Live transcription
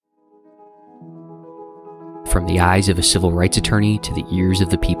from the eyes of a civil rights attorney to the ears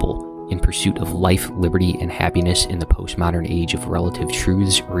of the people, in pursuit of life, liberty, and happiness in the postmodern age of relative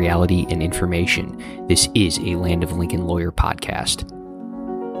truths, reality, and information. This is a Land of Lincoln Lawyer podcast.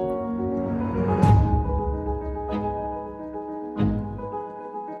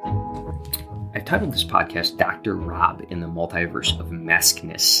 I've titled this podcast Dr. Rob in the Multiverse of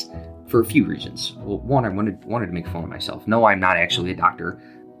Mask-ness for a few reasons. Well, one, I wanted to make fun of myself. No, I'm not actually a doctor.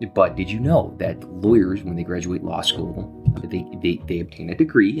 But did you know that lawyers, when they graduate law school, they obtain a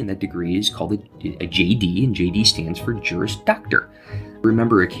degree, and that degree is called a JD, and JD stands for Juris Doctor. I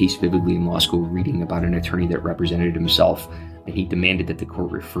remember a case vividly in law school reading about an attorney that represented himself, and he demanded that the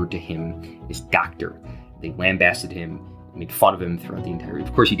court refer to him as doctor. They lambasted him, made fun of him throughout the entire.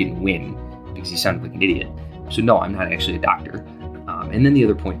 Of course, he didn't win because he sounded like an idiot. So no, I'm not actually a doctor. And then the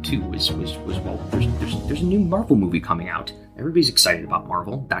other point too was well, there's a new Marvel movie coming out. Everybody's excited about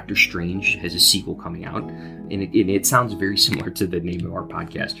Marvel. Doctor Strange has a sequel coming out, and it sounds very similar to the name of our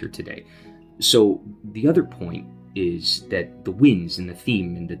podcast here today. So the other point is that the wins and the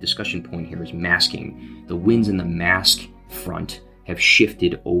theme and the discussion point here is masking. The wins in the mask front have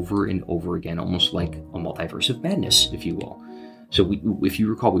shifted over and over again, almost like a multiverse of madness, if you will. So if you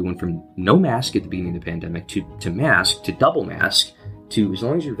recall, we went from no mask at the beginning of the pandemic to mask, to double mask, to as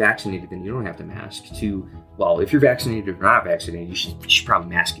long as you're vaccinated, then you don't have to mask, to, well, if you're vaccinated or not vaccinated, you should probably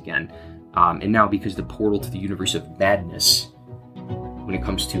mask again. And now, because the portal to the universe of madness, when it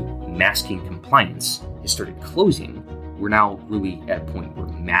comes to masking compliance, has started closing, we're now really at a point where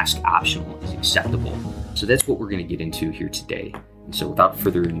mask optional is acceptable. So that's what we're going to get into here today. And so without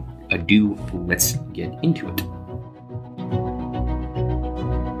further ado, let's get into it.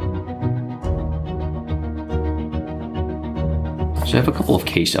 So I have a couple of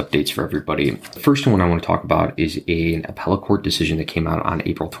case updates for everybody. The first one I want to talk about is an appellate court decision that came out on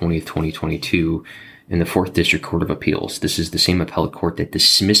April 20th, 2022 in the 4th District Court of Appeals. This is the same appellate court that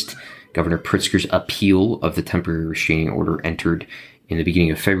dismissed Governor Pritzker's appeal of the temporary restraining order entered in the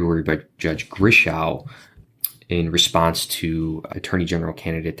beginning of February by Judge Grishow in response to Attorney General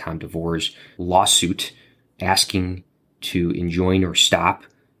candidate Tom DeVore's lawsuit asking to enjoin or stop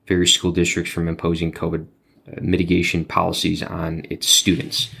various school districts from imposing COVID mitigation policies on its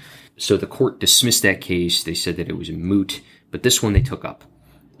students. So the court dismissed that case. They said that it was a moot, but this one they took up.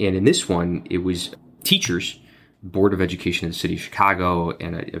 And in this one, it was teachers, Board of Education of the City of Chicago,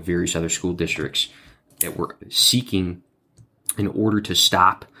 and various other school districts that were seeking an order to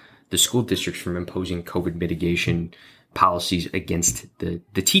stop the school districts from imposing COVID mitigation policies against the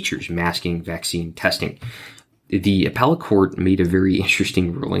teachers, masking, vaccine, testing. The appellate court made a very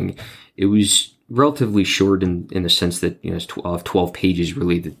interesting ruling. It was relatively short in the sense that, it's 12 pages,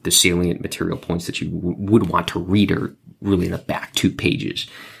 really. The salient material points that you would want to read are really in the back 2 pages.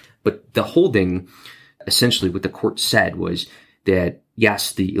 But the holding, essentially what the court said was that,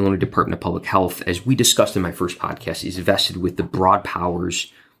 yes, the Illinois Department of Public Health, as we discussed in my first podcast, is vested with the broad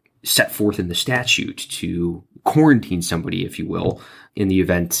powers set forth in the statute to quarantine somebody, if you will, in the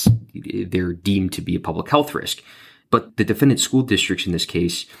event they're deemed to be a public health risk. But the defendant school districts in this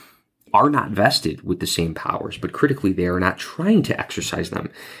case are not vested with the same powers, but critically, they are not trying to exercise them.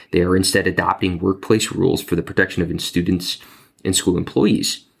 They are instead adopting workplace rules for the protection of students and school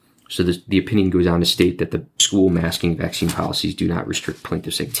employees. So the opinion goes on to state that the school masking vaccine policies do not restrict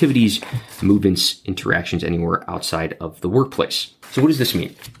plaintiffs' activities, movements, interactions anywhere outside of the workplace. So what does this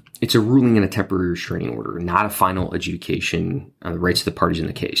mean? It's a ruling in a temporary restraining order, not a final adjudication on the rights of the parties in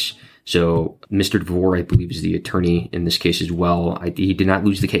the case. So Mr. DeVore, I believe, is the attorney in this case as well. He did not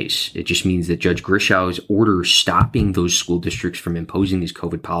lose the case. It just means that Judge Grishow's order stopping those school districts from imposing these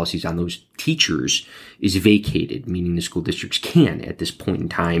COVID policies on those teachers is vacated, meaning the school districts can, at this point in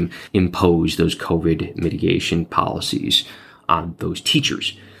time, impose those COVID mitigation policies on those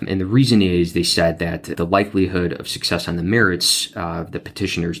teachers. And the reason is they said that the likelihood of success on the merits of the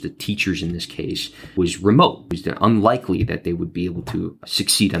petitioners, the teachers in this case, was remote. It was unlikely that they would be able to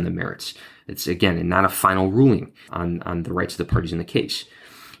succeed on the merits. It's, again, not a final ruling on the rights of the parties in the case.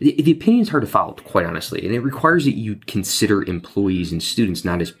 The opinion is hard to follow, quite honestly, and it requires that you consider employees and students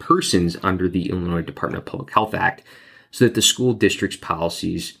not as persons under the Illinois Department of Public Health Act, so that the school district's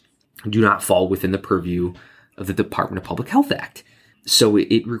policies do not fall within the purview of the Department of Public Health Act. So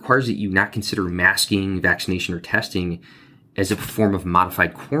it requires that you not consider masking, vaccination, or testing as a form of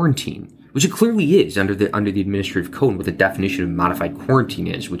modified quarantine, which it clearly is under the administrative code, what the definition of modified quarantine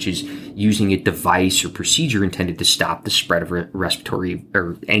is, which is using a device or procedure intended to stop the spread of respiratory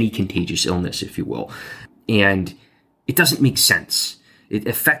or any contagious illness, if you will. And it doesn't make sense.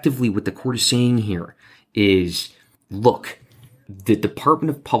 Effectively, what the court is saying here is, look, the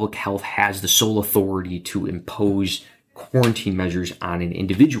Department of Public Health has the sole authority to impose quarantine measures on an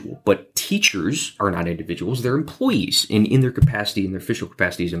individual, but teachers are not individuals, they're employees. And in their capacity, in their official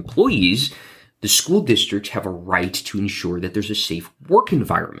capacity as employees, the school districts have a right to ensure that there's a safe work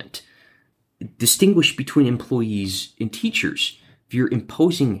environment. Distinguish between employees and teachers. If you're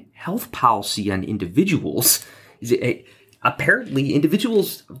imposing health policy on individuals, apparently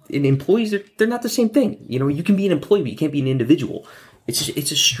individuals and employees, they're not the same thing. You can be an employee, but you can't be an individual.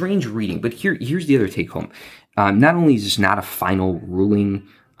 It's a strange reading, but here's the other take home. Not only is this not a final ruling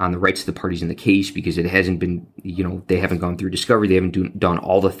on the rights of the parties in the case, because it hasn't been, they haven't gone through discovery, they haven't done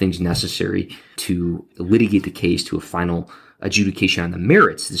all the things necessary to litigate the case to a final adjudication on the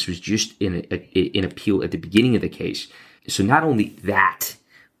merits. This was just an appeal at the beginning of the case. So not only that,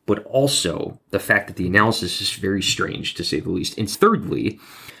 but also the fact that the analysis is very strange, to say the least. And thirdly,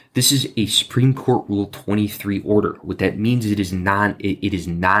 this is a Supreme Court Rule 23 order. What that means is it is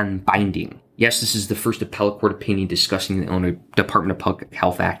non-binding. Yes, this is the first appellate court opinion discussing the Illinois Department of Public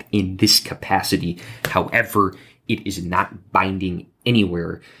Health Act in this capacity. However, it is not binding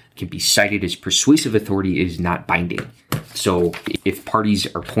anywhere. It can be cited as persuasive authority. It is not binding. So if parties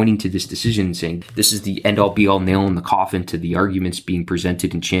are pointing to this decision saying this is the end-all be-all nail in the coffin to the arguments being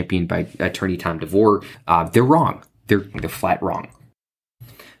presented and championed by attorney Tom DeVore, they're wrong. They're flat wrong.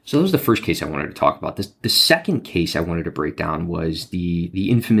 So that was the first case I wanted to talk about. The second case I wanted to break down was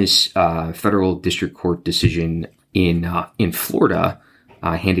the infamous federal district court decision in Florida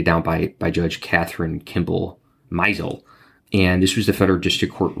handed down by Judge Catherine Kimball Meisel. And this was the federal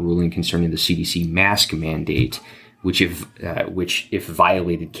district court ruling concerning the CDC mask mandate, which if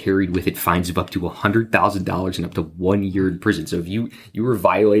violated, carried with it fines of up to $100,000 and up to 1 year in prison. So if you were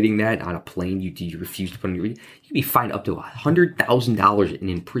violating that on a plane, you refused to put on your, you could be fined up to $100,000 and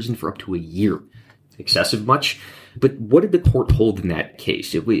in prison for up to a year. Excessive much? But what did the court hold in that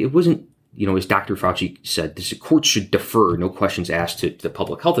case? It wasn't, as Dr. Fauci said, the court should defer, no questions asked, to the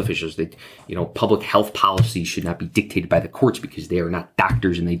public health officials. That, public health policy should not be dictated by the courts because they are not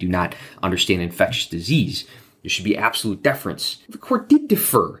doctors and they do not understand infectious disease. There should be absolute deference. The court did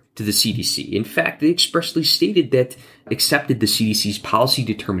defer to the CDC. In fact, they expressly stated that accepted the CDC's policy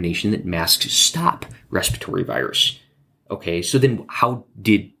determination that masks stop respiratory virus. Okay, so then how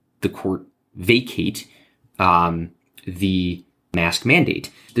did the court vacate the mask mandate?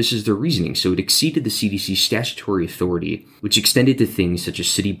 This is their reasoning. So it exceeded the CDC's statutory authority, which extended to things such as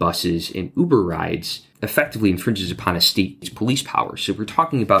city buses and Uber rides, effectively infringes upon a state's police power. So we're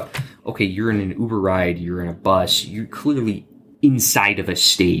talking about, okay, you're in an Uber ride, you're in a bus, you're clearly inside of a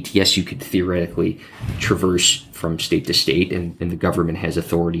state. Yes, you could theoretically traverse from state to state, and the government has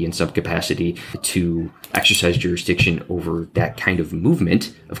authority in some capacity to exercise jurisdiction over that kind of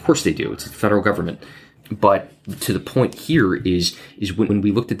movement. Of course they do. It's the federal government. But to the point here is when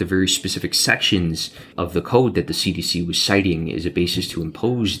we looked at the very specific sections of the code that the CDC was citing as a basis to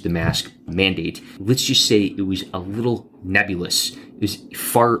impose the mask mandate, let's just say it was a little nebulous. It was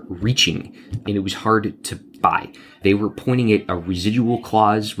far-reaching, and it was hard to buy. They were pointing at a residual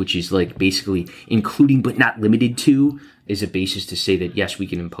clause, which is like basically including but not limited to, as a basis to say that, yes, we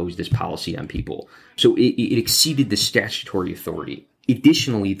can impose this policy on people. So it exceeded the statutory authority.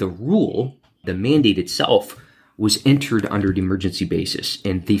 Additionally, the mandate itself was entered under an emergency basis,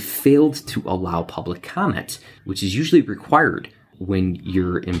 and they failed to allow public comment, which is usually required when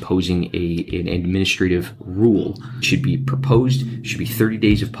you're imposing an administrative rule. It should be proposed, should be 30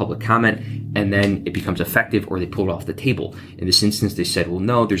 days of public comment, and then it becomes effective or they pull it off the table. In this instance, they said, well,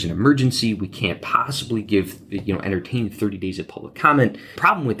 no, there's an emergency. We can't possibly entertain 30 days of public comment.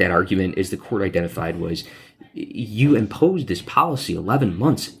 Problem with that argument, as the court identified, was you imposed this policy 11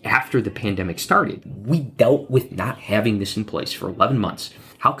 months after the pandemic started. We dealt with not having this in place for 11 months.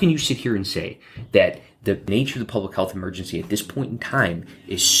 How can you sit here and say that the nature of the public health emergency at this point in time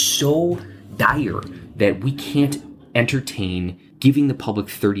is so dire that we can't entertain giving the public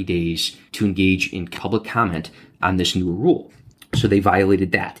 30 days to engage in public comment on this new rule? So they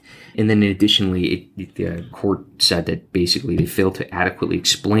violated that. And then additionally, the court said that basically they failed to adequately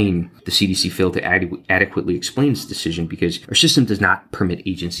explain, the CDC failed to adequately explain its decision because our system does not permit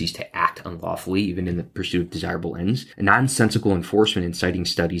agencies to act unlawfully, even in the pursuit of desirable ends. A nonsensical enforcement in citing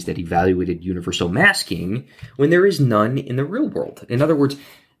studies that evaluated universal masking when there is none in the real world. In other words,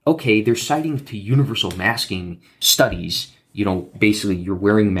 okay, they're citing to universal masking studies, basically you're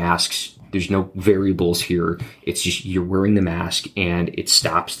wearing masks There's no variables here. It's just you're wearing the mask and it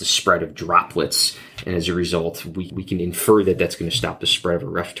stops the spread of droplets. And as a result, we can infer that that's going to stop the spread of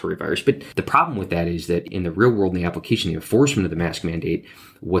a respiratory virus. But the problem with that is that in the real world, in the application, the enforcement of the mask mandate,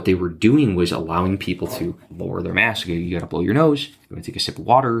 what they were doing was allowing people to lower their mask. You got to blow your nose. You want to take a sip of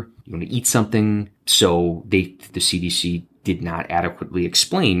water. You want to eat something. So the CDC did not adequately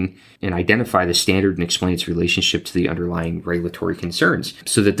explain and identify the standard and explain its relationship to the underlying regulatory concerns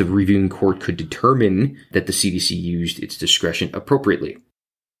so that the reviewing court could determine that the CDC used its discretion appropriately.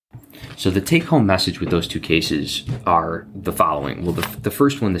 So the take-home message with those two cases are the following. Well, the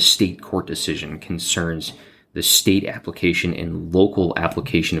first one, the state court decision, concerns the state application and local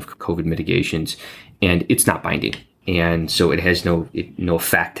application of COVID mitigations, and it's not binding. And so it has no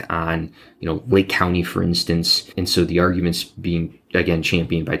effect on, Lake County, for instance. And so the arguments being, again,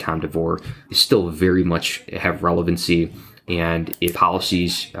 championed by Tom DeVore still very much have relevancy. And if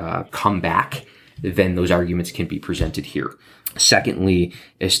policies come back, then those arguments can be presented here. Secondly,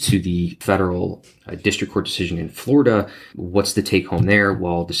 as to the federal district court decision in Florida, what's the take home there?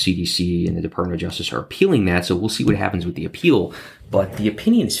 Well, the CDC and the Department of Justice are appealing that, so we'll see what happens with the appeal. But the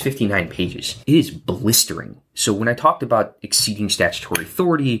opinion is 59 pages. It is blistering. So when I talked about exceeding statutory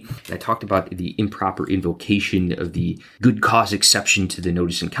authority, I talked about the improper invocation of the good cause exception to the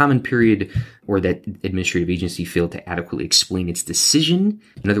notice and comment period, or that administrative agency failed to adequately explain its decision.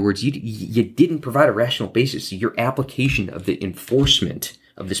 In other words, you didn't provide a rational basis. Your application of the enforcement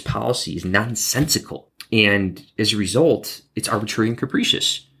of this policy is nonsensical. And as a result, it's arbitrary and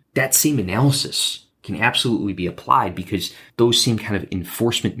capricious. That same analysis can absolutely be applied because those same kind of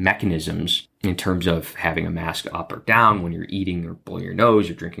enforcement mechanisms in terms of having a mask up or down when you're eating or blowing your nose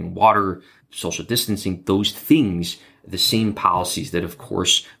or drinking water, social distancing, those things, the same policies that, of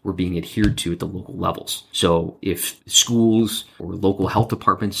course, were being adhered to at the local levels. So if schools or local health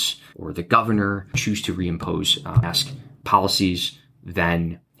departments or the governor choose to reimpose mask policies,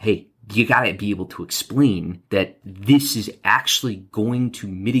 then, hey, you got to be able to explain that this is actually going to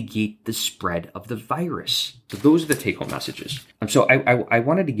mitigate the spread of the virus. So those are the take-home messages. So I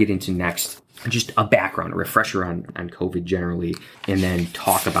wanted to get into next just a background, a refresher on COVID generally, and then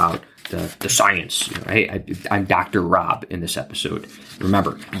talk about the science. I'm Dr. Rob in this episode.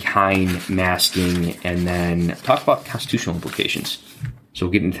 Remember, behind masking, and then talk about constitutional implications. So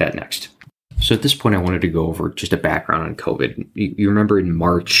we'll get into that next. So at this point, I wanted to go over just a background on COVID. You remember in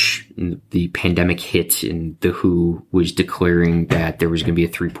March, the pandemic hit and the WHO was declaring that there was going to be a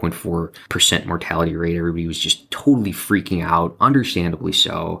 3.4% mortality rate. Everybody was just totally freaking out, understandably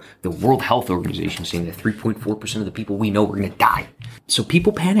so. The World Health Organization saying that 3.4% of the people we know were going to die. So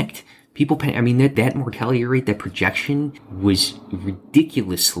people panicked. I mean, that mortality rate, that projection was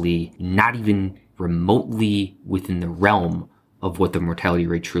ridiculously not even remotely within the realm of what the mortality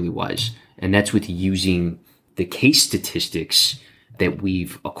rate truly was. And that's with using the case statistics that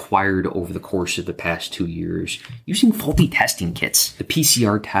we've acquired over the course of the past 2 years, using faulty testing kits. The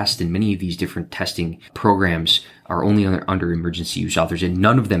PCR test and many of these different testing programs are only under emergency use authorization.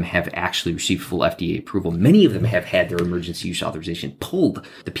 None of them have actually received full FDA approval. Many of them have had their emergency use authorization pulled.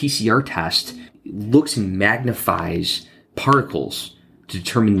 The PCR test looks and magnifies particles to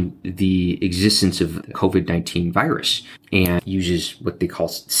determine the existence of the COVID-19 virus and uses what they call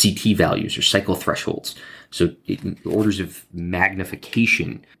CT values or cycle thresholds. So orders of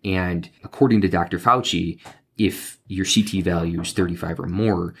magnification. And according to Dr. Fauci, if your CT value is 35 or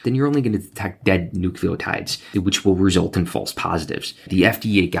more, then you're only going to detect dead nucleotides, which will result in false positives. The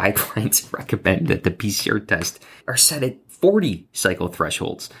FDA guidelines recommend that the PCR tests are set at 40 cycle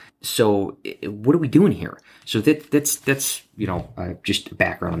thresholds. So what are we doing here? So that's just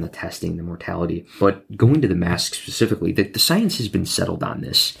background on the testing, the mortality. But going to the mask specifically, the science has been settled on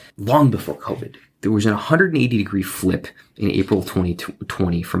this long before COVID. There was a 180-degree flip in April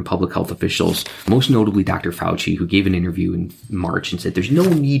 2020 from public health officials, most notably Dr. Fauci, who gave an interview in March and said there's no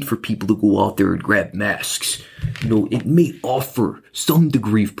need for people to go out there and grab masks. It may offer some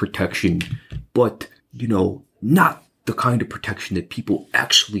degree of protection, but, not the kind of protection that people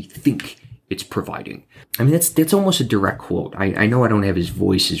actually think it's providing. I mean, that's almost a direct quote. I know I don't have his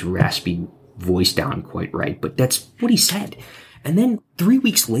raspy voice down quite right, but that's what he said. And then 3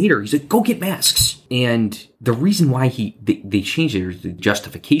 weeks later, he's like, go get masks. And the reason why they changed it, or the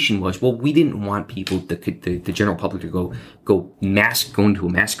justification was, well, we didn't want people, the general public, to go into a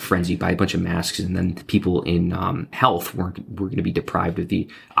mask frenzy, buy a bunch of masks, and then people in health were going to be deprived of the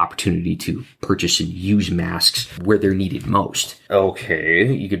opportunity to purchase and use masks where they're needed most.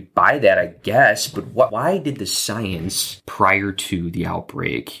 Okay, you could buy that, I guess, but why did the science prior to the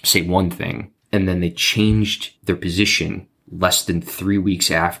outbreak say one thing, and then they changed their position less than 3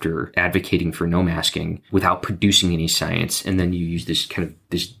 weeks after advocating for no masking without producing any science. And then you use this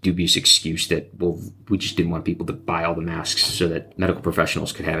dubious excuse that, well, we just didn't want people to buy all the masks so that medical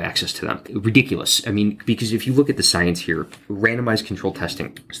professionals could have access to them. Ridiculous. I mean, because if you look at the science here, randomized control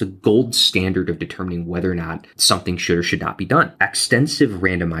testing is the gold standard of determining whether or not something should or should not be done. Extensive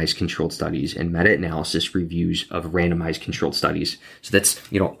randomized controlled studies and meta-analysis reviews of randomized controlled studies. So that's,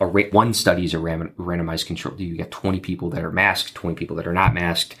 one study is a randomized control. You get 20 people that are masked, 20 people that are not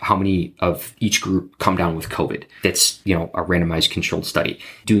masked. How many of each group come down with COVID? That's, a randomized controlled study.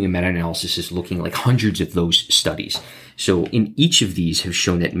 Doing a meta-analysis is looking like hundreds of those studies. So in each of these have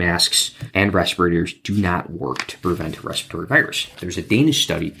shown that masks and respirators do not work to prevent a respiratory virus. There's a Danish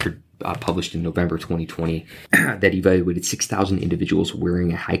study published in November 2020 that evaluated 6,000 individuals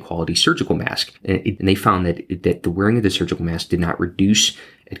wearing a high-quality surgical mask. And they found that the wearing of the surgical mask did not reduce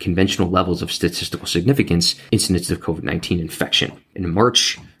at conventional levels of statistical significance incidence of COVID-19 infection. In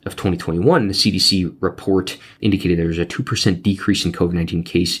March of 2021, the CDC report indicated there was a 2% decrease in COVID-19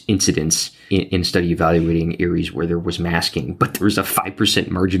 case incidence in a study evaluating areas where there was masking, but there was a 5%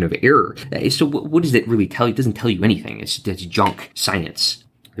 margin of error. So what does that really tell you? It doesn't tell you anything. It's junk science.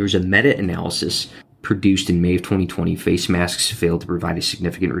 There was a meta-analysis produced in May of 2020. Face masks failed to provide a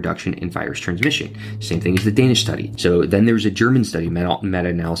significant reduction in virus transmission. Same thing as the Danish study. So then there was a German study,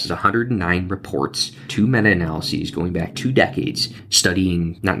 meta-analysis, 109 reports, 2 meta-analyses going back 2 decades,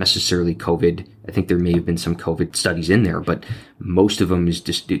 studying not necessarily COVID. I think there may have been some COVID studies in there, but most of them is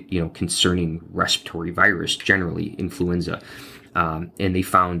just, concerning respiratory virus, generally influenza. And they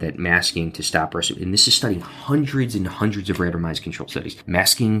found that masking to stop and this is studying hundreds and hundreds of randomized control studies.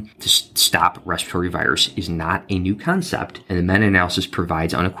 Masking to stop respiratory virus is not a new concept, and the meta-analysis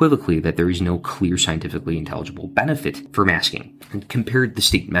provides unequivocally that there is no clear scientifically intelligible benefit for masking. And compared the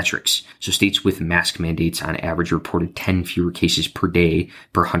state metrics. So states with mask mandates on average reported 10 fewer cases per day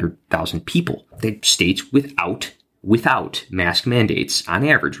per 100,000 people. States without mask mandates, on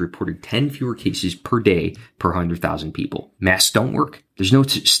average, reported 10 fewer cases per day per 100,000 people. Masks don't work. There's no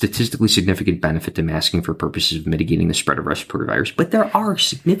statistically significant benefit to masking for purposes of mitigating the spread of respiratory virus, but there are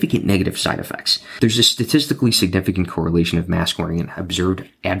significant negative side effects. There's a statistically significant correlation of mask wearing and observed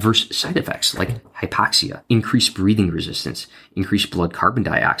adverse side effects like hypoxia, increased breathing resistance, increased blood carbon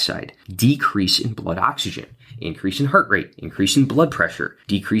dioxide, decrease in blood oxygen, increase in heart rate, increase in blood pressure,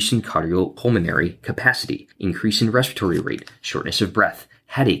 decrease in cardiopulmonary capacity, increase in respiratory rate, shortness of breath,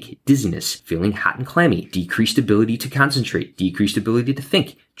 headache, dizziness, feeling hot and clammy, decreased ability to concentrate, decreased ability to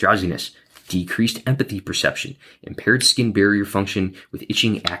think, drowsiness, decreased empathy perception, impaired skin barrier function with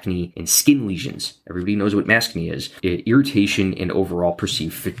itching, acne, and skin lesions. Everybody knows what maskne is. Irritation and overall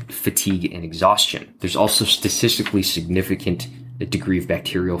perceived fatigue and exhaustion. There's also statistically significant degree of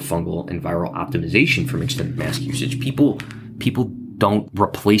bacterial, fungal, and viral optimization from extended mask usage. People don't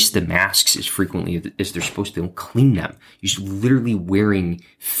replace the masks as frequently as they're supposed to. They don't clean them. You're just literally wearing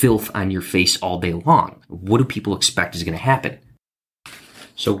filth on your face all day long. What do people expect is going to happen?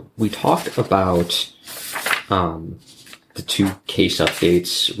 So we talked about the 2 case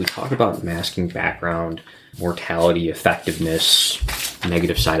updates. We talked about masking background, mortality, effectiveness,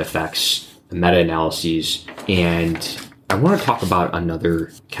 negative side effects, the meta-analyses, and I want to talk about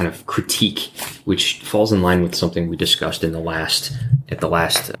another kind of critique, which falls in line with something we discussed during the last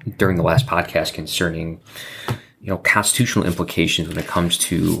podcast concerning, constitutional implications when it comes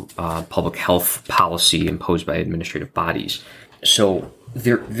to public health policy imposed by administrative bodies. So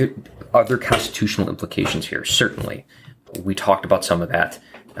there are there constitutional implications here? Certainly, we talked about some of that.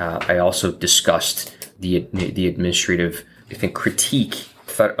 I also discussed the administrative, critique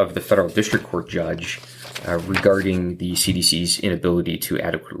of the federal district court judge regarding the CDC's inability to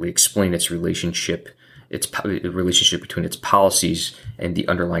adequately explain its relationship between its policies and the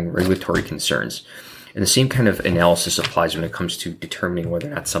underlying regulatory concerns. And the same kind of analysis applies when it comes to determining whether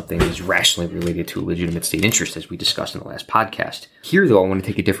or not something is rationally related to a legitimate state interest, as we discussed in the last podcast. Here, though, I want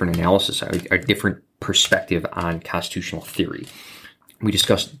to take a different analysis, a different perspective on constitutional theory. We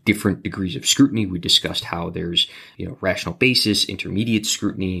discussed different degrees of scrutiny. We discussed how there's, rational basis, intermediate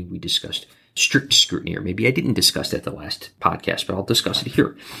scrutiny. We discussed strict scrutiny, or maybe I didn't discuss that at the last podcast, but I'll discuss it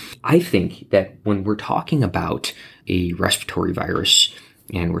here. I think that when we're talking about a respiratory virus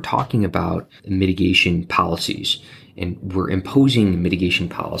and we're talking about mitigation policies, and we're imposing mitigation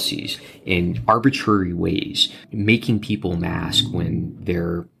policies in arbitrary ways, making people mask when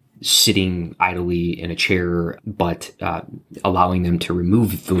they're sitting idly in a chair, but allowing them to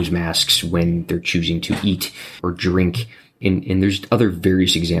remove those masks when they're choosing to eat or drink. And there's other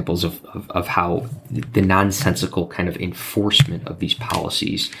various examples of how the nonsensical kind of enforcement of these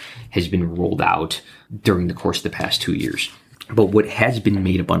policies has been rolled out during the course of the past 2 years. But what has been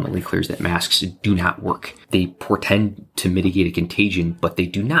made abundantly clear is that masks do not work. They portend to mitigate a contagion, but they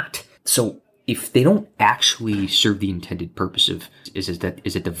do not. So if they don't actually serve the intended purpose of is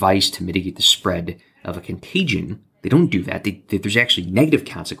a device to mitigate the spread of a contagion, they don't do that. There's actually negative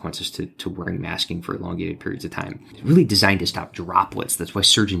consequences to wearing masking for elongated periods of time. It's really designed to stop droplets. That's why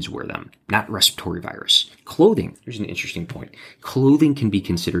surgeons wear them, not respiratory virus. Clothing, here's an interesting point. Clothing can be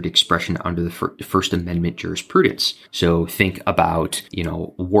considered expression under the First Amendment jurisprudence. So think about,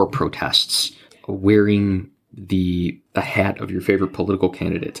 war protests, wearing the hat of your favorite political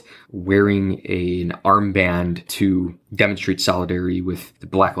candidate, wearing an armband to demonstrate solidarity with the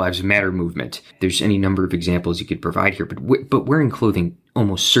Black Lives Matter movement. There's any number of examples you could provide here, but wearing clothing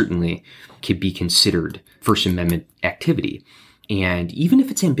almost certainly could be considered First Amendment activity. And even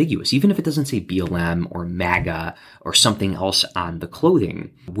if it's ambiguous, even if it doesn't say BLM or MAGA or something else on the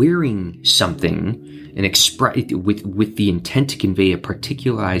clothing, wearing something and with the intent to convey a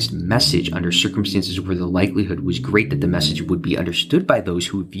particularized message under circumstances where the likelihood was great that the message would be understood by those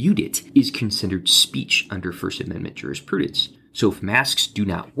who viewed it is considered speech under First Amendment jurisprudence. So if masks do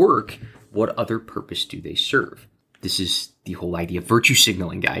not work, what other purpose do they serve? This is the whole idea of virtue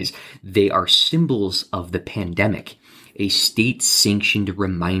signaling, guys. They are symbols of the pandemic, a state-sanctioned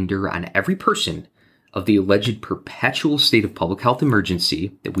reminder on every person of the alleged perpetual state of public health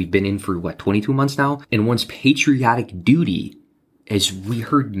emergency that we've been in for, 22 months now, and one's patriotic duty, as we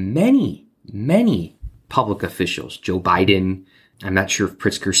heard many public officials. Joe Biden, I'm not sure if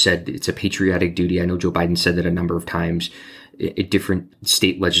Pritzker said it's a patriotic duty. I know Joe Biden said that a number of times. Different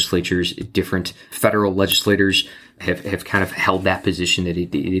state legislatures, different federal legislators have kind of held that position that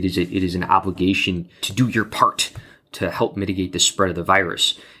it is an obligation to do your part to help mitigate the spread of the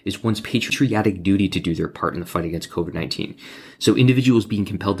virus. Is one's patriotic duty to do their part in the fight against COVID-19. So individuals being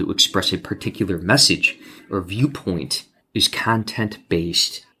compelled to express a particular message or viewpoint is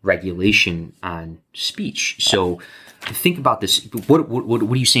content-based regulation on speech. So think about this. What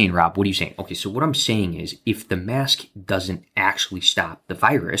are you saying, Rob? What are you saying? Okay, so what I'm saying is if the mask doesn't actually stop the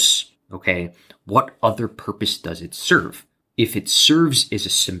virus, okay, what other purpose does it serve? If it serves as a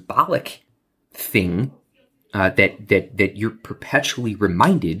symbolic thing, that you're perpetually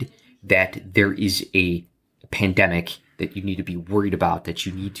reminded that there is a pandemic that you need to be worried about, that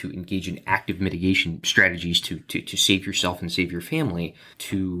you need to engage in active mitigation strategies to save yourself and save your family,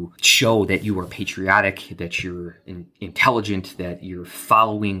 to show that you are patriotic, that you're intelligent, that you're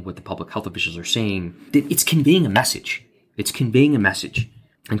following what the public health officials are saying. It's conveying a message. It's conveying a message.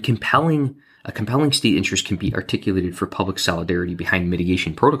 And a compelling state interest can be articulated for public solidarity behind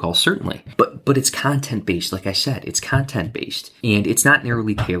mitigation protocols, certainly. But it's content-based, like I said. It's content-based, and it's not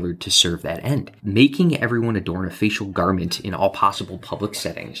narrowly tailored to serve that end. Making everyone adorn a facial garment in all possible public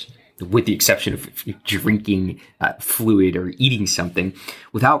settings, with the exception of drinking fluid or eating something,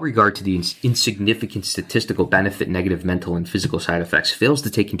 without regard to the insignificant statistical benefit, negative mental and physical side effects, fails to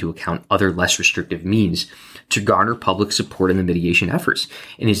take into account other less restrictive means to garner public support in the mitigation efforts,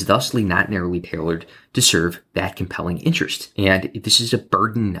 and is thusly not narrowly tailored to serve that compelling interest. And this is a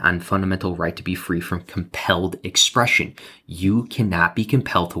burden on fundamental right to be free from compelled expression. You cannot be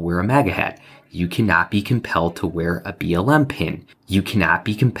compelled to wear a MAGA hat. You cannot be compelled to wear a BLM pin. You cannot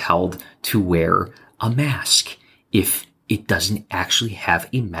be compelled to wear a mask if it doesn't actually have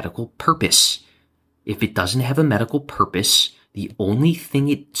a medical purpose. If it doesn't have a medical purpose, the only thing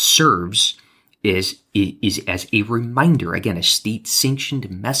it serves is as a reminder, again, a state-sanctioned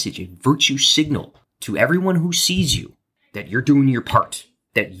message, a virtue signal to everyone who sees you that you're doing your part,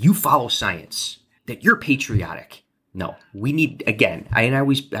 that you follow science, that you're patriotic. No, we need, again, I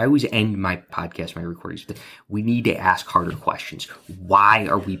always end my podcast, my recordings, we need to ask harder questions. Why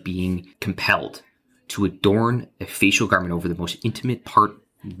are we being compelled to adorn a facial garment over the most intimate part,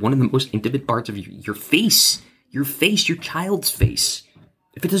 one of the most intimate parts of your face, your child's face?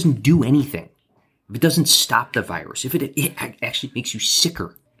 If it doesn't do anything, if it doesn't stop the virus, if it actually makes you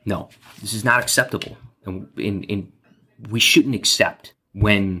sicker, no, this is not acceptable. And we shouldn't accept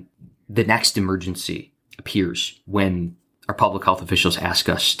when the next emergency appears, when our public health officials ask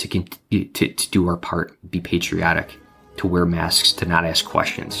us to do our part, be patriotic, to wear masks, to not ask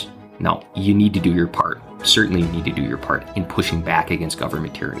questions. No, you need to do your part. Certainly you need to do your part in pushing back against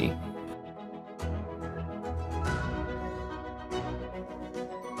government tyranny.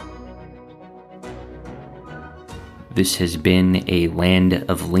 This has been a Land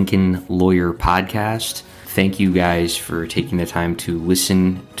of Lincoln Lawyer podcast. Thank you guys for taking the time to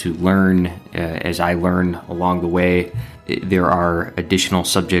listen, to learn, as I learn along the way. There are additional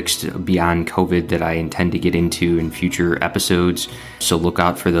subjects beyond COVID that I intend to get into in future episodes, so look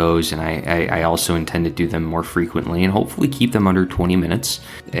out for those. And I also intend to do them more frequently and hopefully keep them under 20 minutes.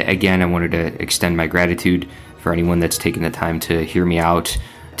 Again, I wanted to extend my gratitude for anyone that's taken the time to hear me out,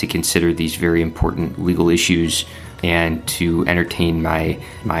 to consider these very important legal issues, and to entertain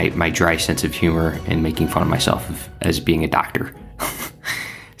my dry sense of humor and making fun of myself as being a doctor.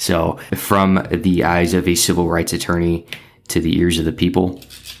 So, from the eyes of a civil rights attorney to the ears of the people,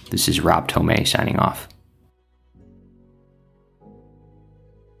 this is Rob Tomei signing off.